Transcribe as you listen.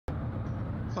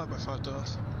5x5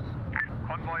 does.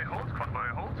 Convoy hold, convoy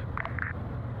hold.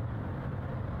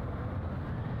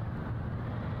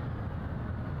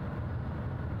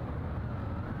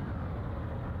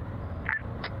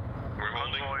 We're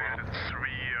holding. Convoy 3,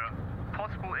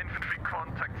 possible infantry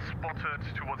contact spotted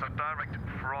towards our direct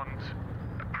front,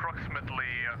 approximately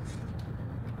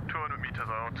 200 meters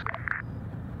out.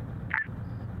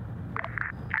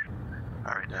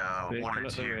 Alright, 1 and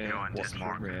 2 go and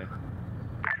disembark.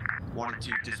 1 and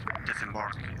 2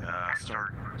 disembark,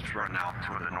 start running out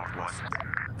toward the northwest.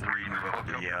 3 move up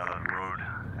the road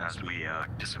as we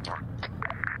disembark.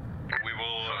 We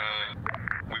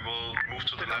will move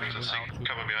to the left and seek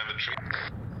cover behind the tree.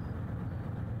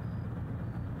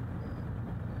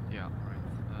 Yeah,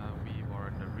 right. We are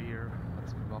in the rear.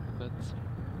 Let's move up a bit.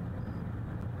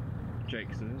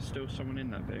 Jake, is there still someone in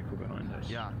that vehicle behind us?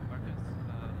 Yeah. Marcus,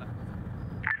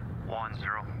 left.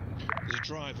 1-0. There's a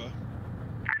driver.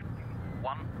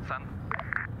 1, send.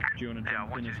 Do you want to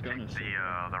jump in as gunners?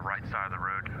 The right side of the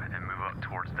road and move up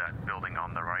towards that building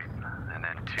on the right. And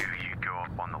then 2, you go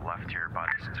up on the left here by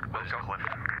this cliff.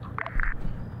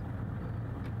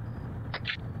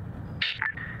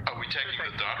 Are we taking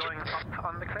the darter? Going up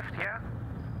on the cliff, yeah?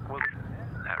 We'll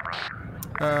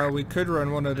we could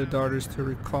run one of the darters to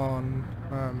recon.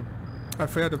 I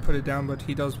forgot to put it down, but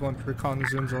he does want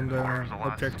reconnaissance on the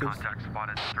objectives. Contact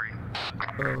spotted 3.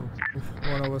 So, if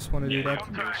one of us want to do that.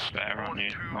 You're spare, aren't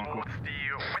you, Michael? Towards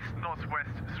the west-northwest,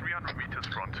 300 meters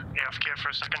front. AFK for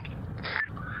a second.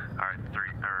 Alright,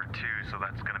 2, so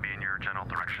that's going to be in your general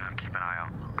direction. Keep an eye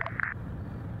out.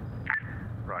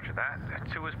 Roger that.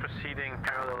 2 is proceeding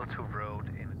parallel to road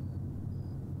in.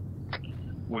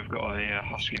 We've got a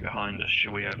husky behind us.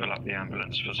 Shall we overlap the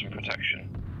ambulance for some protection?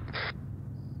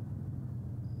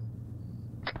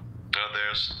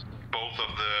 There's both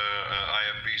of the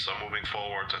IFVs are moving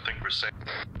forward. I think we're safe.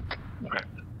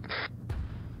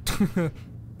 Okay.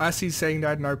 As he's saying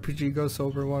that, an RPG goes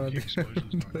over one of the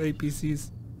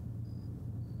APCs.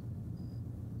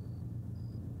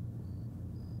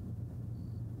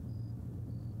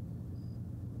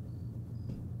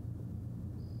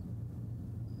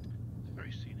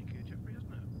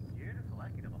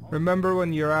 Remember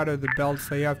when you're out of the belts,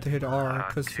 so you have to hit R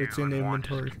because it's in the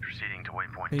inventory.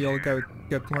 And you'll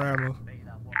get more ammo.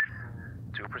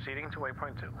 2 proceeding to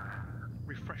waypoint 2.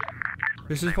 Refresh.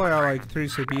 This is why I like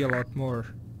 3CB a lot more,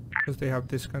 because they have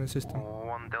this kind of system.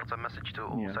 1 Delta message to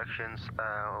all sections.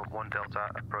 1 Delta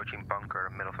approaching bunker,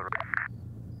 middle of the road.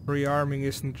 Rearming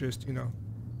isn't just, you know,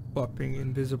 swapping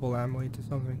invisible ammo into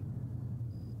something.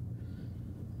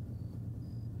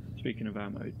 Speaking of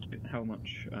ammo, how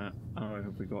much ammo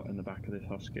have we got in the back of this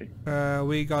husky?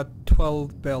 We got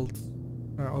 12 belts,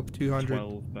 up 200.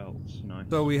 12 belts, nice.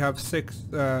 So we have 6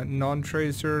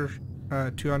 non-tracer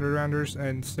 200 rounders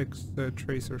and 6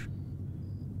 tracers.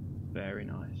 Very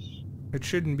nice. It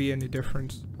shouldn't be any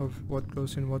difference of what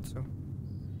goes in what, so.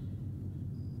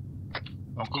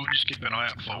 I'm going to just keep an eye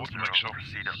out forward to make sure.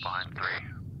 Proceed up behind 3.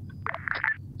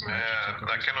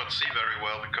 I cannot see very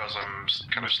well because I'm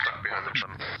kind of stuck behind the tree.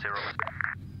 0.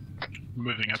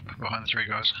 Moving up behind 3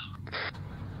 guys.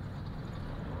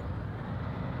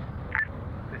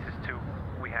 This is 2.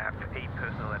 We have 8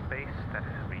 personnel at base that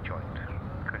is rejoined,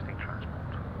 requesting transport.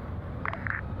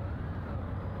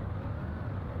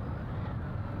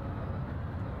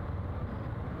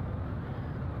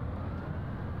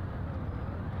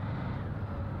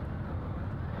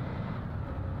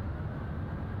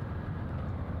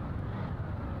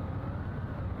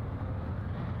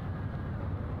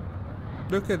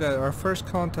 Look at that, our first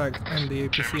contact and the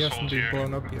APC hasn't been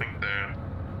blown up yet. I think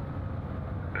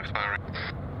they're firing.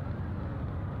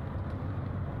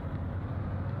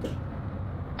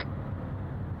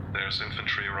 There's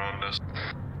infantry around us.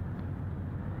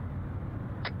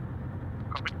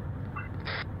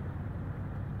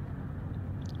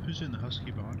 Who's in the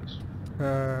husky behind us?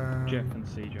 Jeff and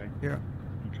CJ. Yeah.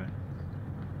 Okay.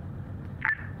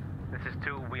 This is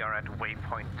 2. We are at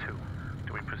waypoint 2.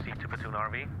 Do we proceed to platoon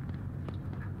RV?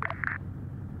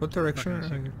 What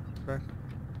direction? Back.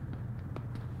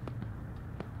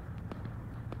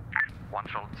 1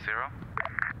 shot 0.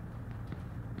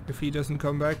 If he doesn't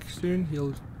come back soon,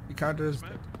 he'll be counted as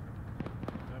dead.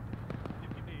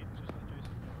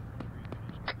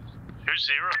 Who's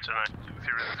 0 tonight?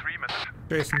 0 is 3 message.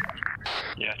 Jason.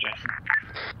 Yeah, Jason.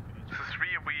 This is 3.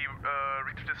 We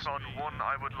reached this on 1.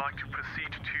 I would like to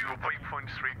proceed to waypoint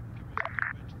 3.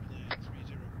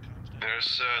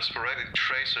 There's sporadic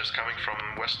tracers coming from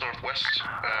west-northwest.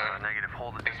 Negative,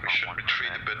 hold it. I think we should retreat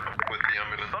a bit with the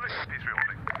ambulance. Solid copies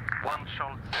reholding. 1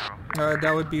 shot 0.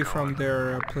 That would be from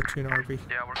their platoon RV.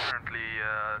 Yeah, we're currently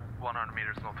 100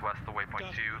 meters northwest of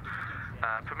waypoint 2.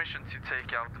 Permission to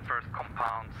take out the first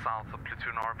compound south of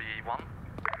platoon RV1.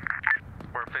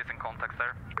 We're facing contact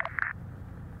there.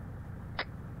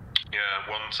 Yeah,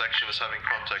 one section is having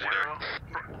contact there.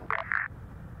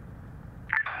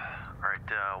 Alright,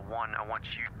 1, I want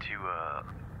you to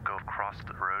go across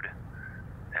the road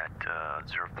at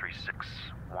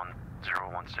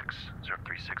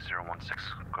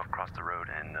 0361016. Go across the road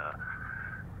and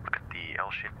look at the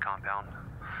L-shaped compound,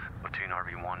 platoon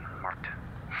RV1 marked.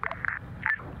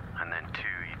 And then 2,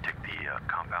 you take the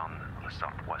compound on the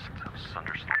southwest of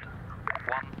Sunderland.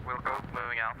 1, we'll go,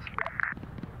 moving out.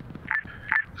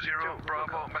 0,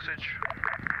 Bravo, message.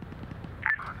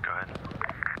 Go ahead.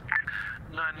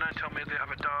 9-9, tell me they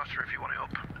have a darter if you want it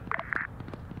up.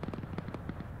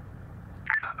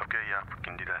 Okay, yeah, we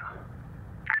can do that.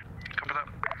 Copy that.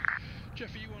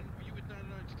 Jeff, are you with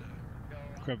 9-9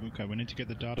 today? Okay, we need to get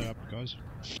the data up, guys.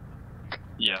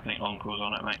 Yeah, I think Uncle's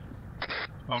on it, mate.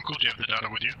 Uncle, do you have the data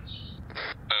with you?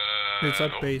 It's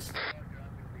at base.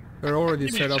 They're already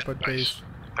set up at base.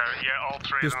 Yeah, all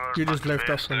 3 of them are You just left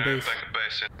base. us from base. Back at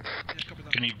base, yeah.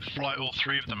 Can you fly all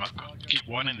 3 of them up? Keep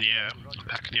one in the air,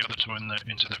 pack the other 2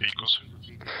 into the vehicles.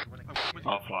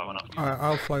 I'll fly one up.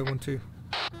 I'll fly one too.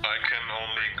 I can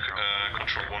only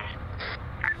control 1.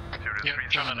 Yeah,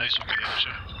 John and Ace will get the other 2.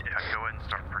 Yeah, go ahead and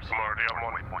start proceeding toward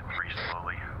waypoint 3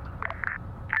 slowly.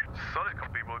 Solid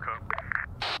copy, Wilco.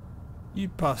 You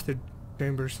bastard,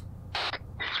 Chambers.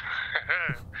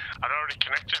 I'd already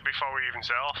connected before we even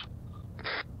set off.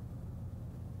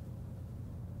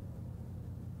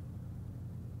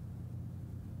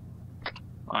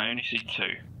 I only see 2.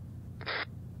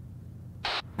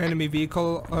 Enemy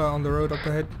vehicle on the road up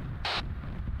ahead.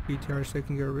 BTR's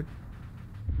taking care of it.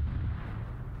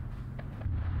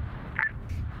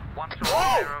 1 to 0.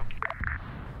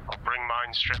 I'll bring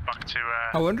mine straight back to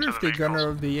I wonder to if the gunner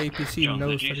of the APC John,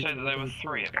 knows did you that say that there were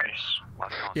 3 at base?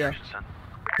 Yeah.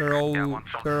 They're all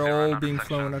being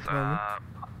flown at the moment.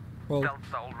 Well, Delta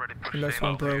already pushed unless in.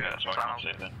 one broke. Yeah, so I can't see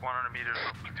it then. 100 meters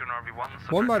of platoon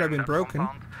RV1. One might have searching been that broken.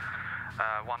 compound.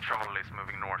 1 shuttle is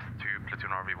moving north to platoon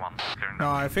RV1. Clearing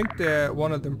No, I think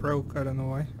one of them broke. I don't know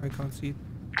why. I can't see it.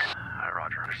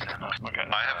 Roger, understand. Okay. I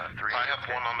have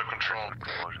 1 under control.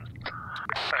 Explosions.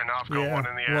 And I've got Yeah, one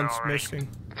in the air one's already. missing.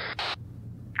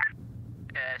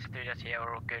 Studios here,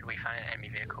 we're all good. We found an enemy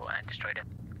vehicle and destroyed it.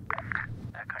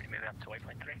 Currently moving up to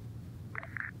waypoint 3.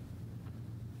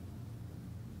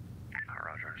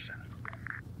 Roger, understand.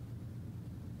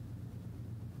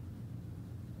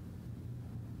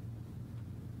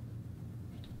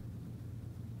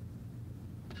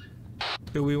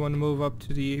 Do we want to move up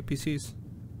to the APCs?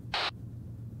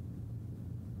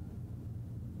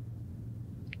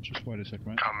 Just wait a sec,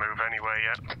 mate. Can't move anywhere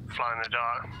yet. Flying the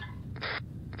dart.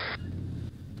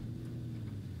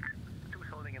 Who's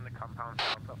holding in the compound?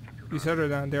 You set her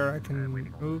down there. I can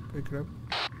move, pick it up.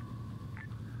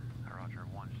 Roger,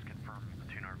 1, just confirm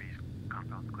platoon RV's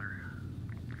compound's clear.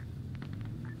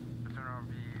 Platoon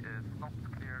RV is not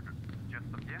cleared just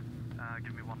of yet.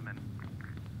 Give me 1 minute.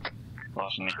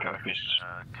 Last Nico, if you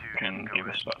can give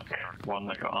us back one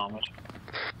that got armoured.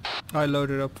 I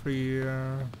loaded up for you.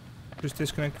 Just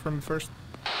disconnect from it first.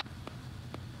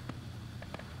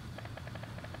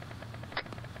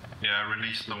 Yeah, I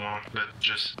released the one that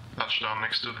just touched down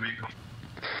next to the vehicle.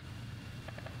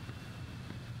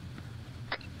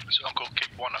 So Uncle,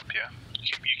 keep 1 up, yeah?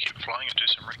 You keep flying and do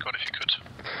some recon if you could.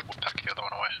 We'll pack the other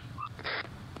one away.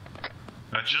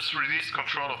 I just released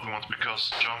control of the ones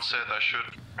because John said I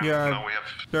should. Yeah, Now we have.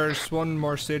 there's one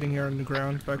more sitting here on the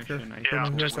ground back there. Mission Yeah,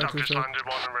 Coming here, I've Santos, just so- landed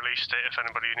one and released it if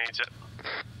anybody needs it.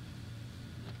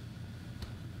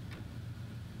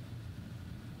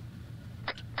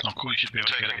 Uncle, you should be able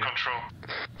to get it, Taking yeah? control.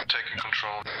 Taking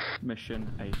control. Mission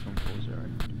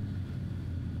 8140.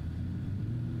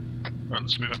 Right,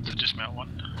 let's move up to the dismount one.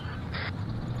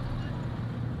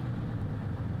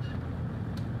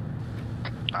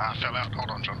 Ah, fell out. Hold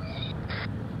on, John.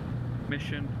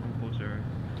 Mission 140.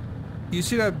 You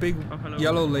see that big hello.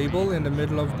 yellow label in the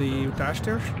middle of the dash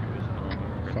there?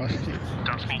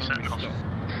 That's me setting off.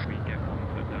 We get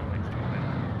 1 foot down next to it.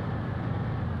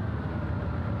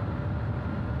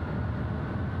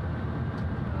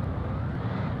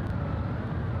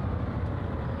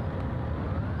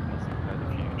 That's not where the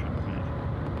future is made.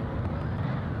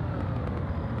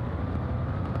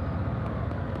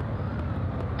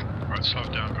 Right, slow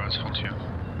down, guys. Hold here.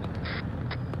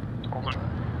 Hold on.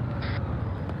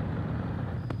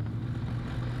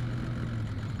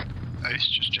 Ace,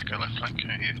 just check our left flank.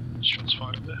 I hear shots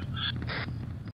fired up there.